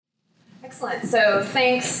Excellent. So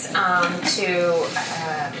thanks to,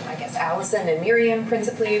 I guess, Allison and Miriam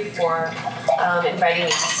principally for inviting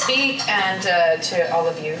me to speak, and to all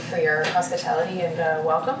of you for your hospitality and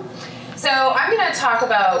welcome. So I'm going to talk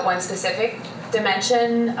about one specific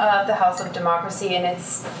dimension of the House of Democracy, and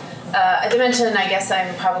it's a dimension I guess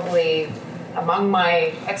I'm probably, among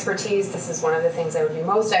my expertise, this is one of the things I would be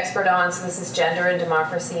most expert on, so this is gender and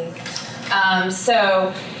democracy.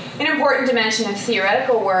 So an important dimension of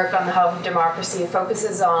theoretical work on the House of Democracy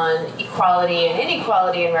focuses on equality and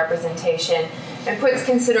inequality in representation and puts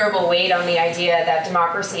considerable weight on the idea that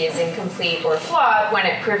democracy is incomplete or flawed when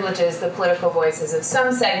it privileges the political voices of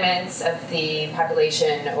some segments of the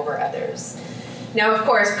population over others. Now, of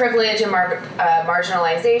course, privilege and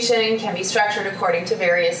marginalization can be structured according to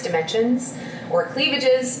various dimensions or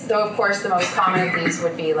cleavages, though, of course, the most common of these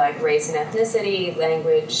would be like race and ethnicity,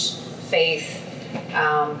 language, faith,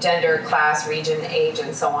 gender, class, region, age,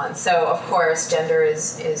 and so on. So, of course, gender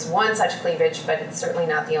is one such cleavage, but it's certainly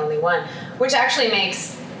not the only one, which actually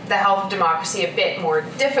makes the health of democracy a bit more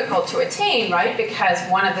difficult to attain, right? Because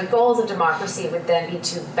one of the goals of democracy would then be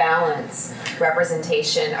to balance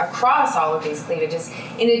representation across all of these cleavages,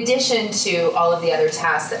 in addition to all of the other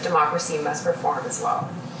tasks that democracy must perform as well.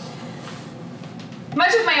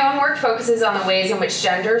 Much of my own work focuses on the ways in which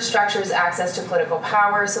gender structures access to political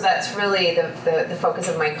power, so that's really the focus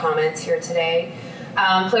of my comments here today.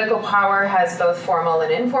 Political power has both formal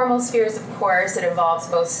and informal spheres, of course. It involves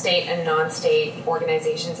both state and non-state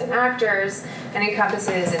organizations and actors, and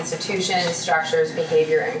encompasses institutions, structures,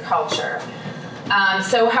 behavior, and culture.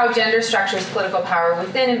 So how gender structures political power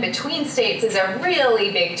within and between states is a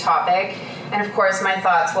really big topic, and of course my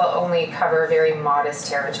thoughts will only cover very modest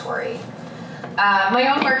territory.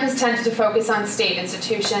 My own work has tended to focus on state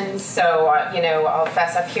institutions, so I'll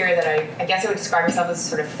fess up here that I guess I would describe myself as a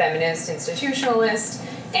sort of feminist institutionalist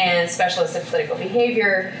and specialist in political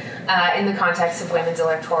behavior in the context of women's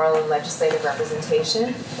electoral and legislative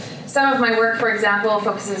representation. Some of my work, for example,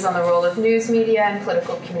 focuses on the role of news media and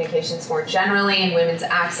political communications more generally in women's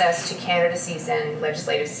access to candidacies and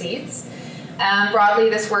legislative seats.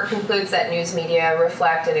 Broadly, this work concludes that news media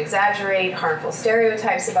reflect and exaggerate harmful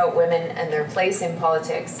stereotypes about women and their place in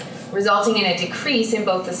politics, resulting in a decrease in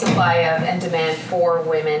both the supply of and demand for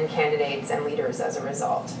women candidates and leaders as a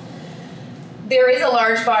result. There is a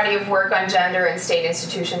large body of work on gender and state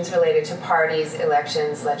institutions related to parties,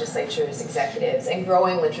 elections, legislatures, executives, and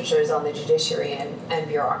growing literatures on the judiciary and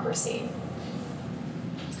bureaucracy.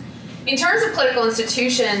 In terms of political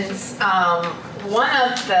institutions, one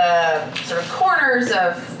of the sort of corners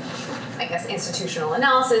of, I guess, institutional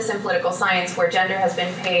analysis and political science where gender has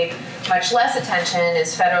been paid much less attention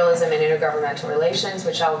is federalism and intergovernmental relations,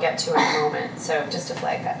 which I'll get to in a moment. So just to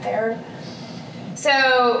flag that there.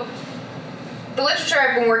 So the literature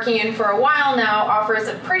I've been working in for a while now offers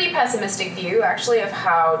a pretty pessimistic view, actually, of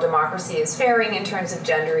how democracy is faring in terms of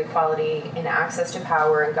gender equality and access to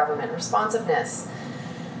power and government responsiveness.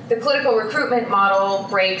 The political recruitment model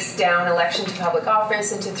breaks down election to public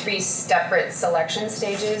office into three separate selection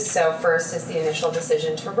stages. So first is the initial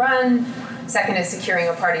decision to run, second is securing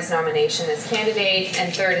a party's nomination as candidate,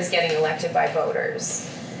 and third is getting elected by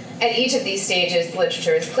voters. At each of these stages, the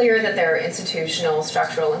literature is clear that there are institutional,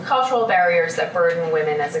 structural, and cultural barriers that burden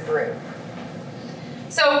women as a group.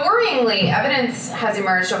 So worryingly, evidence has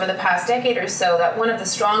emerged over the past decade or so that one of the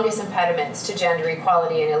strongest impediments to gender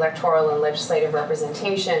equality in electoral and legislative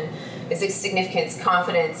representation is a significant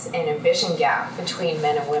confidence and ambition gap between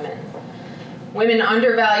men and women. Women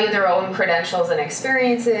undervalue their own credentials and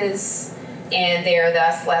experiences, and they are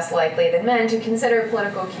thus less likely than men to consider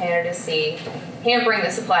political candidacy, hampering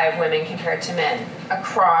the supply of women compared to men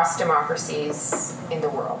across democracies in the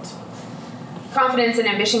world. Confidence and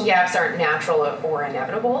ambition gaps aren't natural or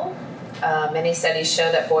inevitable. Many studies show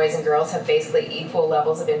that boys and girls have basically equal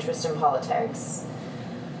levels of interest in politics.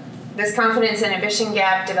 This confidence and ambition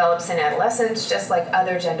gap develops in adolescence, just like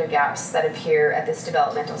other gender gaps that appear at this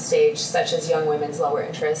developmental stage, such as young women's lower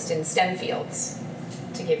interest in STEM fields,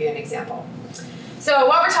 to give you an example. So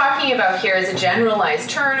what we're talking about here is a generalized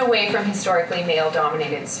turn away from historically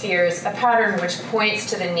male-dominated spheres, a pattern which points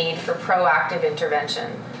to the need for proactive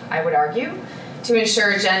intervention, I would argue, to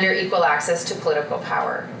ensure gender equal access to political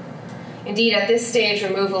power. Indeed, at this stage,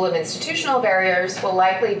 removal of institutional barriers will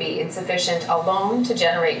likely be insufficient alone to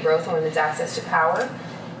generate growth in women's access to power,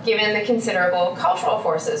 given the considerable cultural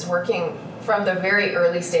forces working from the very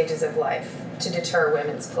early stages of life to deter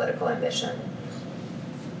women's political ambition.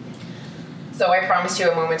 So I promised you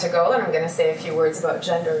a moment ago that I'm going to say a few words about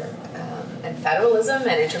gender and federalism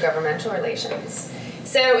and intergovernmental relations.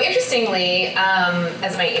 So interestingly,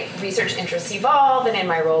 as my research interests evolve and in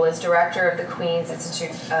my role as director of the Queen's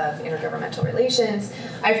Institute of Intergovernmental Relations,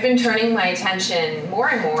 I've been turning my attention more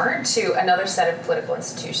and more to another set of political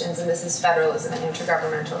institutions, and this is federalism and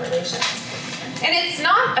intergovernmental relations. And it's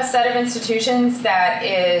not a set of institutions that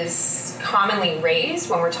is commonly raised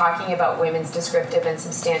when we're talking about women's descriptive and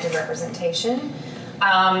substantive representation.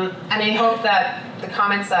 And I hope that the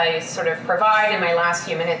comments I sort of provide in my last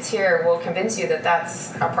few minutes here will convince you that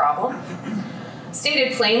that's a problem.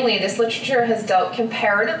 Stated plainly, this literature has dealt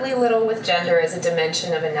comparatively little with gender as a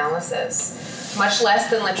dimension of analysis, much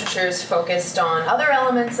less than literatures focused on other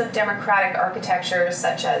elements of democratic architecture,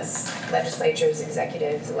 such as legislatures,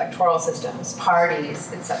 executives, electoral systems,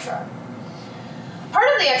 parties, etc. Part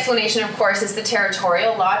of the explanation, of course, is the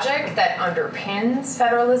territorial logic that underpins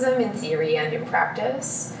federalism in theory and in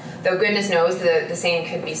practice, though goodness knows the same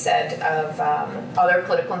could be said of other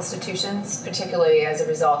political institutions, particularly as a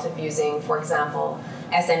result of using, for example,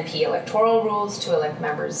 SNP electoral rules to elect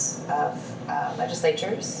members of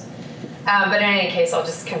legislatures. But in any case, I'll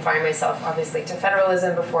just confine myself, obviously, to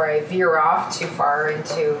federalism before I veer off too far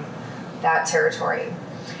into that territory.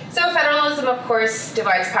 So federalism, of course,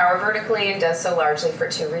 divides power vertically and does so largely for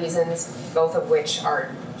two reasons, both of which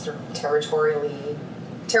are sort of territorial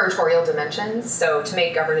dimensions. So to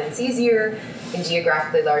make governance easier in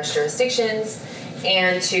geographically large jurisdictions,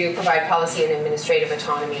 and to provide policy and administrative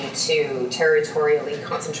autonomy to territorially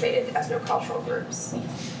concentrated ethnocultural groups.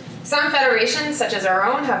 Some federations, such as our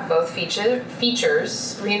own, have both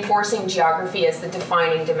features, reinforcing geography as the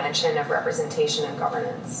defining dimension of representation and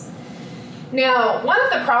governance. Now, one of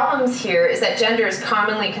the problems here is that gender is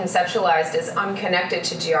commonly conceptualized as unconnected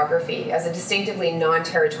to geography, as a distinctively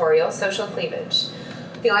non-territorial social cleavage.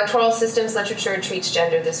 The electoral systems literature treats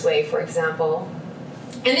gender this way, for example.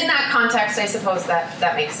 And in that context, I suppose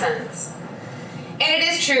that makes sense. And it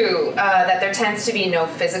is true that there tends to be no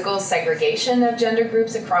physical segregation of gender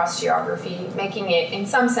groups across geography, making it, in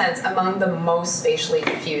some sense, among the most spatially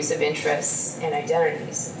diffuse of interests and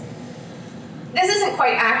identities. This isn't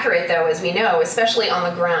quite accurate, though, as we know, especially on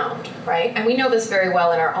the ground, right? And we know this very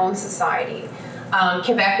well in our own society.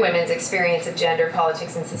 Quebec women's experience of gender,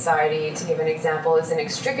 politics, and society, to give an example, is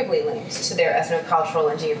inextricably linked to their ethnocultural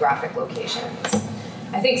and geographic locations.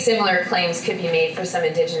 I think similar claims could be made for some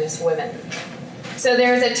Indigenous women. So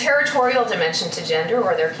there's a territorial dimension to gender,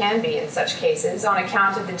 or there can be in such cases, on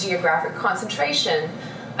account of the geographic concentration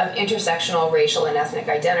of intersectional racial and ethnic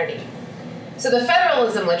identity. So the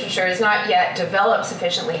federalism literature is not yet developed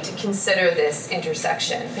sufficiently to consider this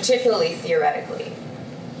intersection, particularly theoretically.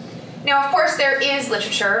 Now, of course, there is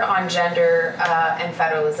literature on gender and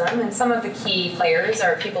federalism, and some of the key players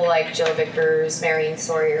are people like Jill Vickers, Marion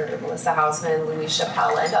Sawyer, Melissa Hausman, Louise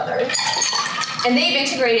Chappelle, and others. And they've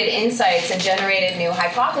integrated insights and generated new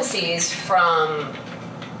hypotheses from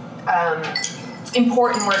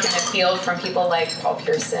important work in the field from people like Paul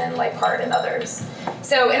Pearson, Leiphardt, and others.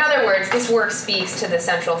 So, in other words, this work speaks to the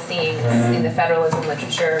central themes in the federalism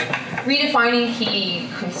literature, redefining key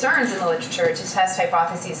concerns in the literature to test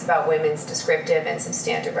hypotheses about women's descriptive and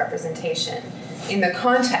substantive representation in the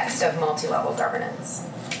context of multi-level governance.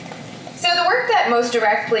 So the work that most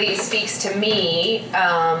directly speaks to me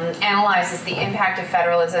analyzes the impact of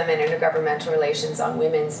federalism and intergovernmental relations on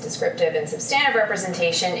women's descriptive and substantive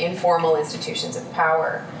representation in formal institutions of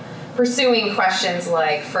power, pursuing questions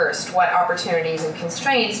like, first, what opportunities and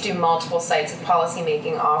constraints do multiple sites of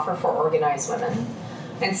policymaking offer for organized women?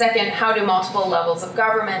 And second, how do multiple levels of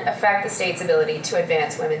government affect the state's ability to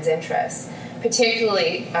advance women's interests,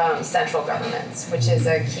 particularly central governments, which is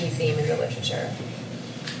a key theme in the literature.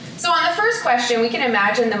 So on the first question, we can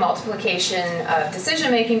imagine the multiplication of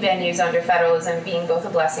decision-making venues under federalism being both a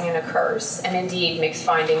blessing and a curse, and indeed mixed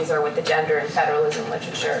findings are what the gender and federalism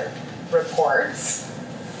literature reports.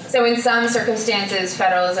 So in some circumstances,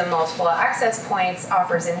 federalism multiple access points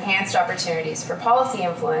offers enhanced opportunities for policy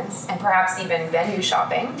influence and perhaps even venue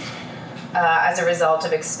shopping as a result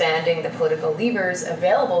of expanding the political levers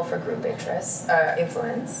available for group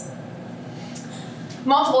influence.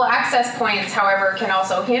 Multiple access points, however, can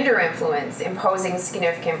also hinder influence, imposing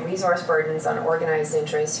significant resource burdens on organized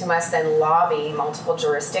interests who must then lobby multiple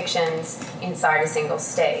jurisdictions inside a single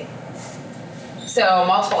state. So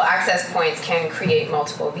multiple access points can create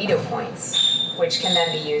multiple veto points, which can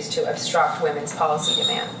then be used to obstruct women's policy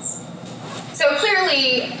demands. So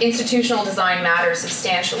clearly, institutional design matters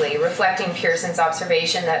substantially, reflecting Pearson's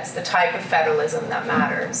observation that's the type of federalism that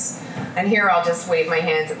matters. And here I'll just wave my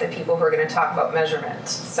hands at the people who are going to talk about measurement.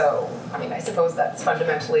 So, I suppose that's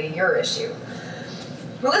fundamentally your issue.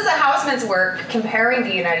 Melissa Hausman's work comparing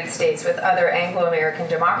the United States with other Anglo-American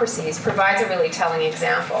democracies provides a really telling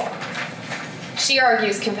example. She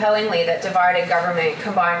argues compellingly that divided government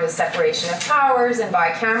combined with separation of powers and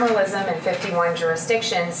bicameralism in 51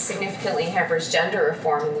 jurisdictions significantly hampers gender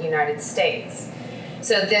reform in the United States.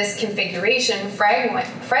 So this configuration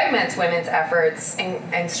fragments women's efforts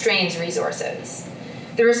and strains resources.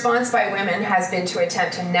 The response by women has been to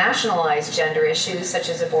attempt to nationalize gender issues such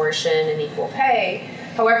as abortion and equal pay.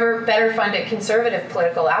 However, better funded conservative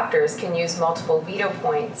political actors can use multiple veto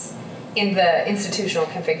points in the institutional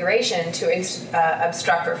configuration to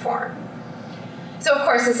obstruct reform. So, of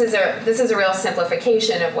course, this is a real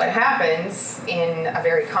simplification of what happens in a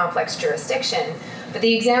very complex jurisdiction. But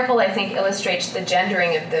the example, I think, illustrates the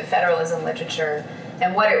gendering of the federalism literature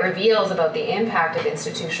and what it reveals about the impact of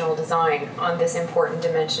institutional design on this important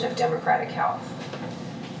dimension of democratic health.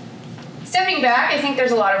 Stepping back, I think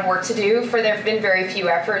there's a lot of work to do, for there have been very few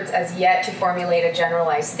efforts as yet to formulate a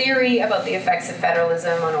generalized theory about the effects of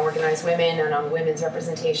federalism on organized women and on women's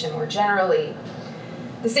representation more generally.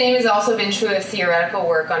 The same has also been true of theoretical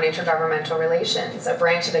work on intergovernmental relations, a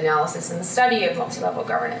branch of analysis in the study of multi-level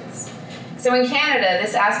governance. So in Canada,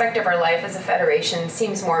 this aspect of our life as a federation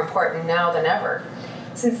seems more important now than ever.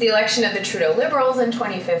 Since the election of the Trudeau Liberals in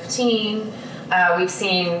 2015, we've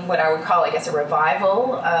seen what I would call, I guess, a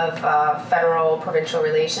revival of federal-provincial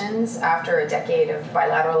relations after a decade of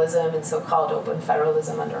bilateralism and so-called open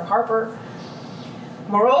federalism under Harper.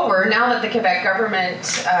 Moreover, now that the Quebec government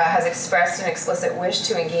has expressed an explicit wish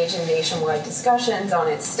to engage in nationwide discussions on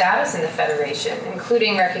its status in the Federation,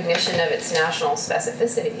 including recognition of its national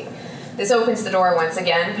specificity, this opens the door once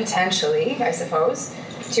again, potentially, I suppose,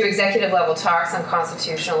 to executive-level talks on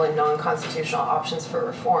constitutional and non-constitutional options for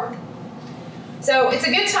reform. So it's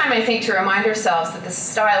a good time, I think, to remind ourselves that the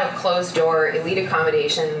style of closed-door elite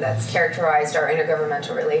accommodation that's characterized our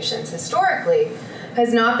intergovernmental relations historically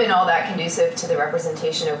has not been all that conducive to the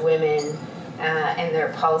representation of women and their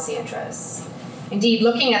policy interests. Indeed,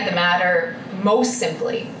 looking at the matter most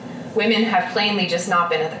simply, women have plainly just not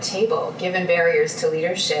been at the table, given barriers to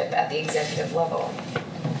leadership at the executive level.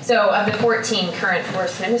 So of the 14 current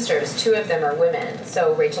First Ministers, 2 of them are women.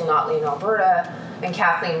 So Rachel Notley in Alberta and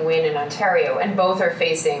Kathleen Wynne in Ontario, and both are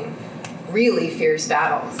facing really fierce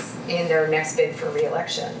battles in their next bid for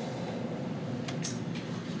re-election.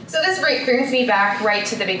 So this brings me back right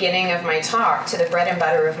to the beginning of my talk, to the bread and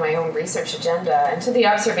butter of my own research agenda, and to the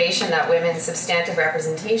observation that women's substantive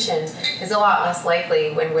representation is a lot less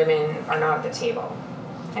likely when women are not at the table.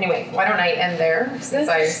 Anyway, why don't I end there, since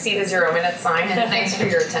I see the 0-minute sign, and thanks for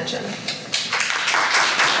your attention.